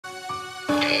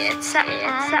It's on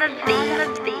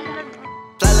the beat.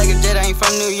 Fly like a jet, I ain't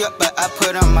from New York, but I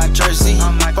put on my jersey.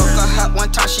 Broke her hot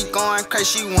one time, she going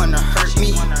crazy, she wanna hurt me.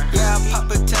 Yeah, I pop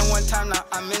a 10 one time, now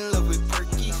I'm in love with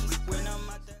Perky.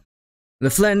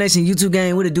 LaFlare Nation YouTube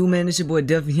gang, what it do, man? It's your boy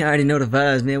Duffy. You already know the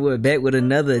vibes, man. We're back with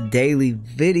another daily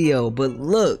video. But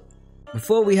look,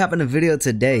 before we hop in the video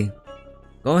today,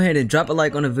 go ahead and drop a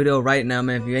like on the video right now,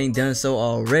 man. If you ain't done so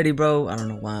already, bro. I don't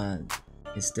know why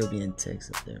it's still being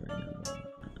text up there right now, bro.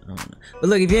 I don't know. But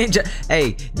look, if you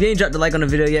ain't dropped a like on the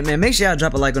video yet, man, make sure y'all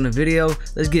drop a like on the video.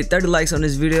 Let's get 30 likes on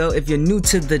this video. If you're new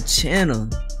to the channel,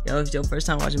 yo, if it's your first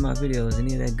time watching my videos,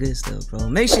 any of that good stuff, bro,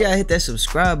 make sure y'all hit that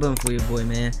subscribe button for your boy,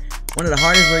 man. One of the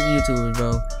hardest working YouTubers,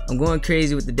 bro. I'm going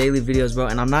crazy with the daily videos, bro,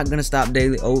 and I'm not gonna stop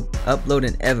daily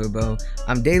uploading ever, bro.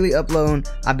 I'm daily uploading.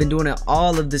 I've been doing it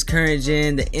all of this current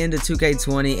gen, the end of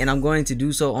 2K20, and I'm going to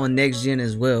do so on next gen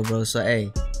as well, bro. So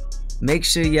hey, make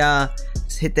sure y'all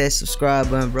hit that subscribe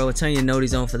button, bro. Turn your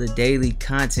noties on for the daily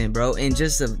content, bro. And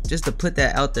just to put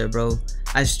that out there, bro,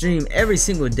 I stream every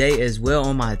single day as well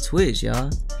on my Twitch, y'all.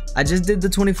 I just did the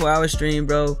 24-hour stream,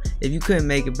 bro. If you couldn't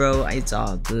make it, bro, it's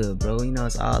all good, bro. You know,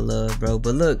 it's all love, bro.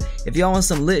 But look, if y'all want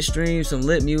some lit streams, some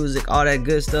lit music, all that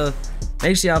good stuff,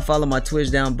 make sure y'all follow my Twitch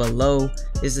down below.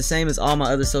 It's the same as all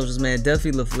my other socials, man.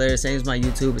 DuffyLaFlare, same as my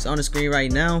YouTube. It's on the screen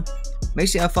right now. Make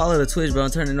sure y'all follow the Twitch, bro,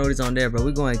 and turn the notice on there, bro.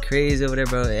 We going crazy over there,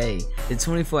 bro. Hey, the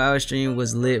 24-hour stream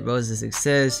was lit, bro. It's a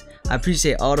success. I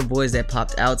appreciate all the boys that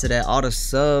popped out to that, all the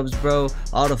subs, bro,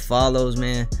 all the follows,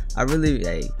 man. I really,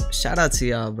 hey, shout out to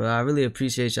y'all, bro. I really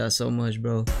appreciate y'all so much,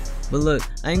 bro. But look,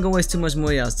 I ain't gonna waste too much more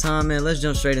of y'all's time, man. Let's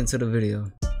jump straight into the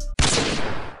video.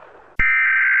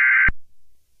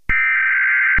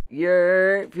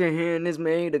 Yeah, if you're hearing this,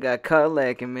 man, you got caught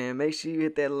lacking, man. Make sure you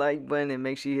hit that like button and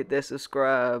make sure you hit that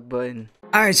subscribe button.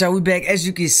 Alright, y'all, we back. As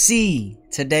you can see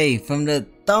today from the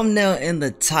thumbnail and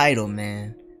the title,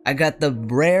 man, I got the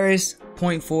rarest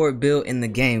point forward build in the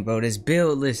game, bro. This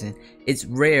build, listen, it's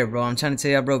rare, bro. I'm trying to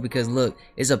tell y'all, bro, because look,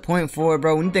 it's a point forward,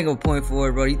 bro. When you think of point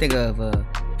forward, bro, you think of a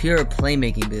pure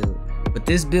playmaking build. But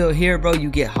this build here, bro, you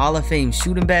get Hall of Fame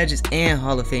shooting badges and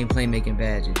Hall of Fame playmaking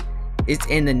badges. It's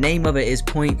in the name of it is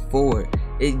point forward.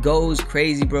 It goes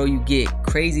crazy, bro. You get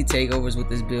crazy takeovers with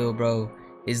this build, bro.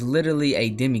 It's literally a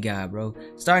demigod, bro.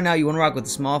 Starting out, you want to rock with the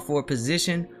small forward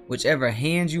position, whichever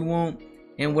hand you want,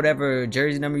 and whatever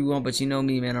jersey number you want. But you know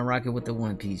me, man, I'm rocking with the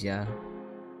one piece, y'all.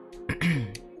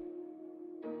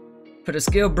 For the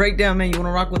skill breakdown, man, you want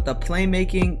to rock with the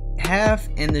playmaking half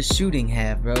and the shooting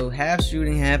half, bro. Half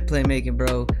shooting, half playmaking,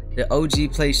 bro. The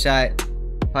OG play shot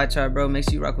pie chart, bro. Make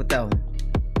sure you rock with that one.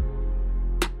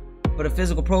 For the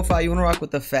physical profile, you want to rock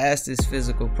with the fastest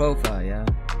physical profile, y'all.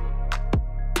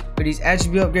 For these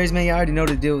attribute upgrades, man, you already know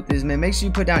the deal with this, man. Make sure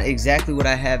you put down exactly what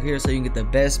I have here so you can get the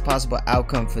best possible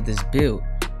outcome for this build.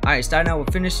 Alright, starting out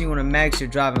with finishing, you want to max your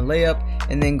drive and layup,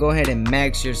 and then go ahead and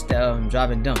max your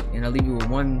drive and dunk, and I'll leave you with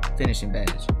one finishing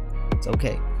badge. It's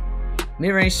okay.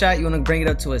 Mid-range shot, you want to bring it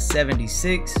up to a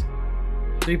 76.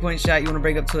 3-point shot, you want to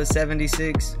bring it up to a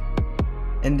 76.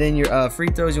 And then your free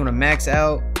throws, you want to max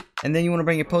out. And then you want to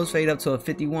bring your post fade up to a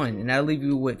 51, and that'll leave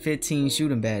you with 15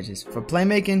 shooting badges. For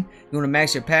playmaking, you want to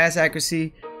max your pass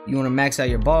accuracy, you want to max out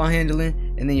your ball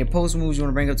handling, and then your post moves you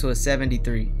want to bring up to a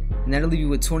 73, and that'll leave you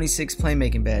with 26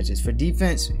 playmaking badges. For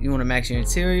defense, you want to max your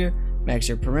interior, max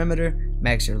your perimeter,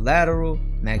 max your lateral,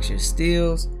 max your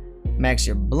steals, max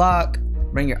your block,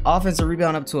 bring your offensive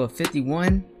rebound up to a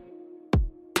 51,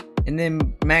 and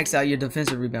then max out your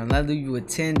defensive rebound. That'll leave you with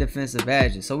 10 defensive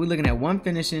badges. So we're looking at 1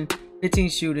 finishing,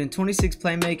 15 shooting, 26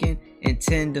 playmaking, and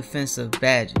 10 defensive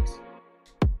badges.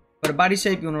 For the body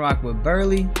shape, you want to rock with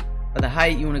burly. For the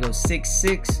height, you want to go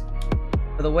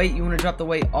 6'6". For the weight, you want to drop the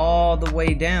weight all the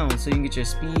way down so you can get your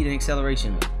speed and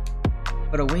acceleration up.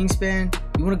 For the wingspan,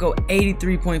 you want to go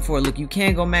 83.4. Look, you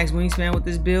can go max wingspan with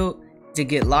this build to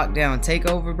get lockdown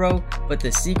takeover, bro. But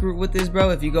the secret with this,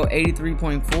 bro, if you go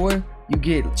 83.4, you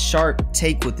get sharp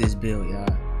take with this build, y'all.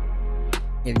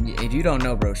 If you don't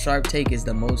know, bro, sharp take is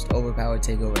the most overpowered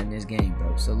takeover in this game,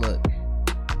 bro. So look,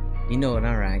 you know what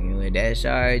I'm rocking with, that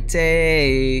sharp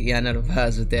take. Y'all know the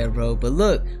vibes with that, bro. But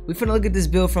look, we finna look at this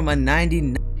build from a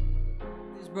 99.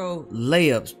 This, bro,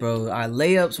 layups, bro. Our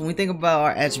layups, when we think about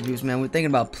our attributes, man, we're thinking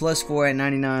about +4 at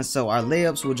 99. So our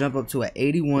layups will jump up to an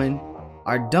 81.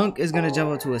 Our dunk is gonna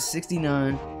jump up to a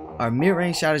 69. Our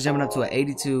mid-range shot is jumping up to an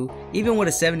 82. Even with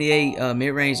a 78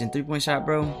 mid-range and 3-point shot,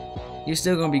 bro, you're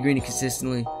still gonna be greening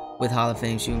consistently with Hall of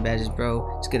Fame shooting badges,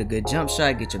 bro. Just get a good jump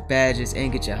shot, get your badges,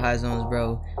 and get your high zones,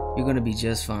 bro. You're gonna be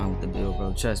just fine with the build,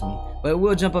 bro. Trust me. But it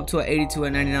will jump up to an 82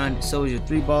 at 99. So is your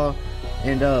 3-ball.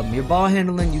 And your ball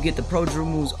handling, you get the Pro Drill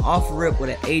moves off rip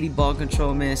with an 80 ball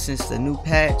control, man, since the new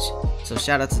patch. So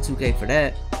shout out to 2K for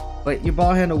that. But your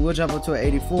ball handle will jump up to an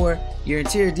 84. Your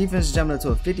interior defense is jumping up to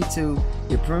a 52.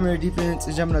 Your perimeter defense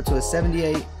is jumping up to a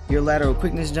 78. Your lateral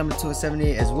quickness is jumping up to a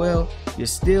 78 as well. Your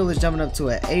steal is jumping up to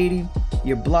an 80.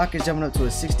 Your block is jumping up to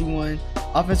a 61.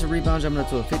 Offensive rebound jumping up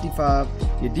to a 55.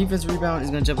 Your defensive rebound is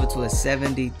going to jump up to a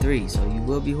 73. So you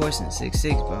will be horsing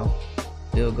 6'6", bro.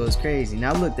 Build goes crazy.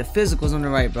 Now look, the physicals on the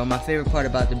right, bro. My favorite part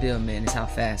about the build, man, is how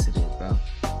fast it is, bro.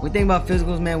 We think about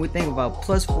physicals, man, we think about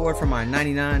 +4 from our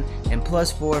 99 and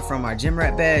 +4 from our gym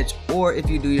rat badge, or if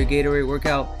you do your Gatorade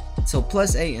workout. So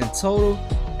 +8 in total.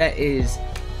 That is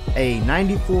a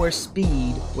 94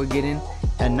 speed we're getting,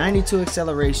 a 92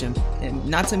 acceleration, and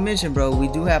not to mention, bro, we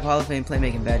do have Hall of Fame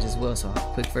playmaking badge as well. So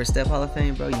quick first step Hall of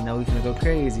Fame, bro, you know we're gonna go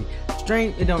crazy.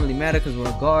 Strength, it don't really matter because we're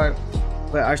a guard,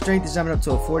 but our strength is jumping up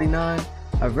to a 49.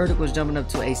 Our vertical is jumping up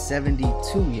to a 72,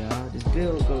 y'all. This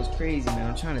build goes crazy,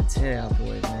 man. I'm trying to tell y'all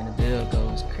boys, man, the build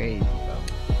goes crazy, bro.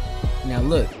 Now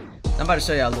look, I'm about to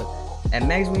show y'all. Look, at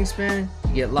max wingspan,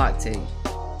 you get lock take.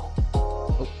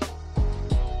 Oh.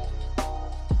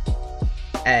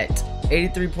 At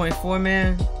 83.4,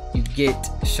 man, you get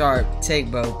sharp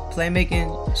take, bro.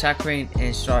 Playmaking, shot creating,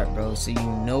 and sharp, bro. So you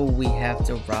know we have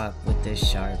to rock with this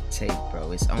sharp take,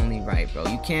 bro. It's only right, bro.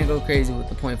 You can't go crazy with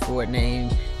the point forward name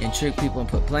and trick people and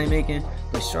put playmaking,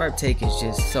 but sharp take is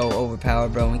just so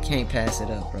overpowered, bro. We can't pass it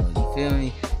up, bro. You feel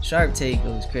me? Sharp take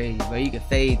goes crazy, bro. You can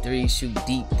fade threes, shoot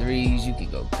deep threes. You can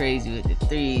go crazy with the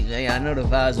threes. Hey, I know the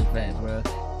vibes are fat, bro.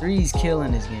 Threes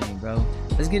killing this game, bro.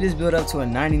 Let's get this build up to a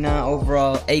 99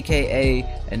 overall, aka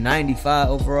a 95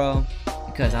 overall,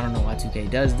 because I don't know why 2K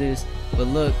does this. But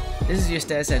look, this is your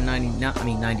stats at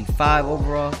 95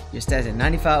 overall. Your stats at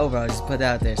 95 overall. Just put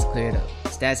that out there to clear it up.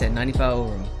 Stats at 95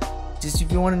 overall. Just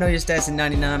if you want to know your stats at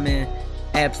 99, man,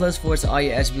 add +4 to all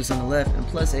your attributes on the left and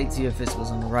 +8 to your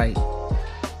physicals on the right.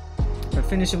 For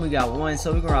finishing, we got 1,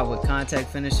 so we're gonna rock with contact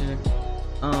finisher.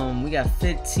 We got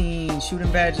 15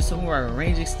 shooting badges, so we're a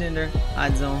range extender,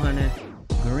 hot zone hunter,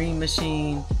 green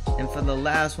machine, and for the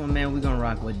last one, man, we're gonna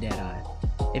rock with Deadeye.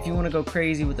 If you want to go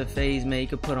crazy with the phase, man, you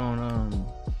could put on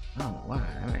I don't know why.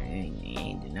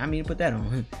 I mean, put that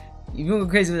on. If you want to go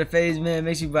crazy with the phase, man,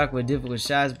 make sure you rock with difficult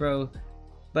shots, bro.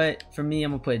 But for me,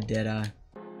 I'm gonna put Deadeye.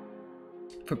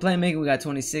 For playmaking, we got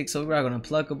 26, so we're rocking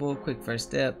unpluckable, quick first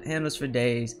step, handles for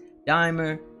days,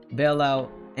 dimer, bailout,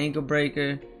 ankle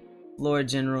breaker, floor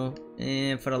general,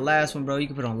 and for the last one, bro, you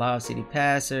can put on lob city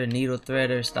passer, needle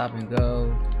threader, stop and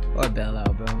go, or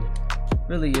bailout, bro.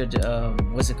 Really your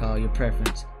your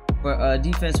preference. For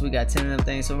defense, we got 10 of them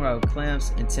things, so we're out with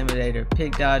clamps, intimidator,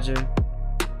 pick dodger,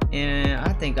 and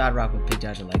I think I'd rock with pick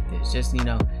dodger like this, just, you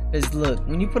know, because look,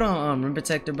 when you put on rim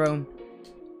protector, bro,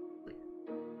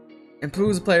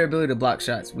 improves the player ability to block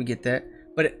shots, we get that,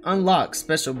 but it unlocks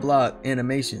special block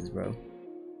animations, bro.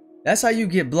 That's how you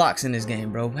get blocks in this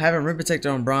game, bro. Having rim protector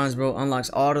on bronze, bro,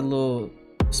 unlocks all the little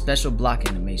special block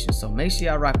animations. So make sure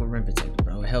y'all rock with rim protector,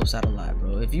 bro. It helps out a lot,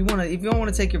 bro. If you don't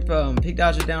want to take your pick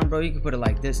dodger down, bro, you can put it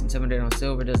like this. Intimidator on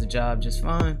silver does the job just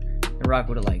fine, and rock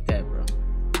with it like that, bro.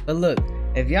 But look,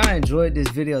 if y'all enjoyed this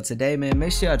video today, man,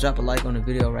 make sure y'all drop a like on the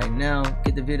video right now.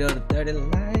 Get the video to 30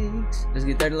 likes. Let's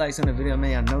get 30 likes on the video,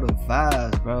 man. I know the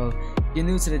vibes, bro. If you're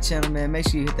new to the channel, man, make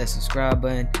sure you hit that subscribe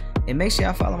button. And make sure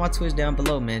y'all follow my Twitch down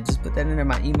below, man. Just put that in there.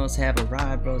 My emotes have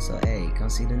arrived, bro. So, hey, come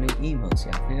see the new emotes,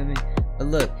 y'all feel me? But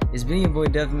look, it's been your boy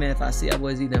Duffy, man. If I see y'all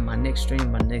boys either in my next stream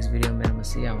or my next video, man, I'm gonna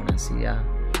see y'all when I see y'all.